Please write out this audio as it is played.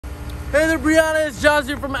Hey there, Brianna, it's John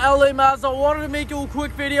here from LA Mazda. I wanted to make you a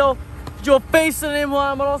quick video, get you a face and name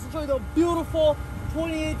on, but also show you the beautiful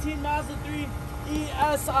 2018 Mazda 3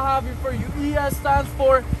 ES I have here for you. ES stands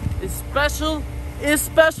for is special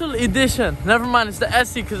edition. Never mind, it's the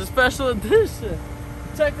SE because it's special edition.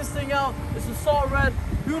 Check this thing out. It's a salt red,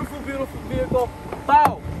 beautiful vehicle.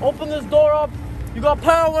 Wow, open this door up. You got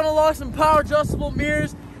power window locks and power adjustable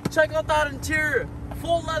mirrors. Check out that interior.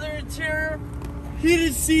 Full leather interior,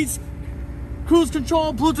 heated seats, cruise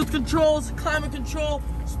control, Bluetooth controls, climate control,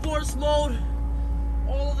 sports mode,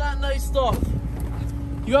 all of that nice stuff.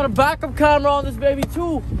 You got a backup camera on this baby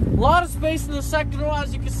too. A lot of space in the second row,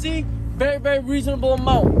 as you can see. Very reasonable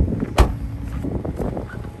amount.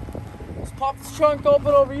 Let's pop this trunk open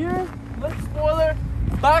over here. Lip spoiler,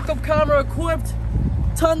 backup camera equipped.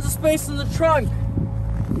 Tons of space in the trunk.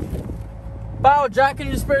 Wow, jack in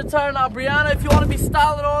your spare tire. Now, Brianna, if you want to be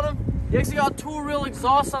styling on them, you actually got two real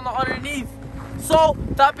exhausts on the underneath. So,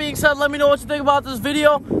 that being said, let me know what you think about this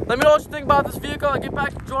video. Let me know what you think about this vehicle. I'll get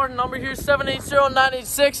back to Jordan. Number here,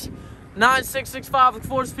 780-986-9665. Look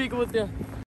forward to speaking with you.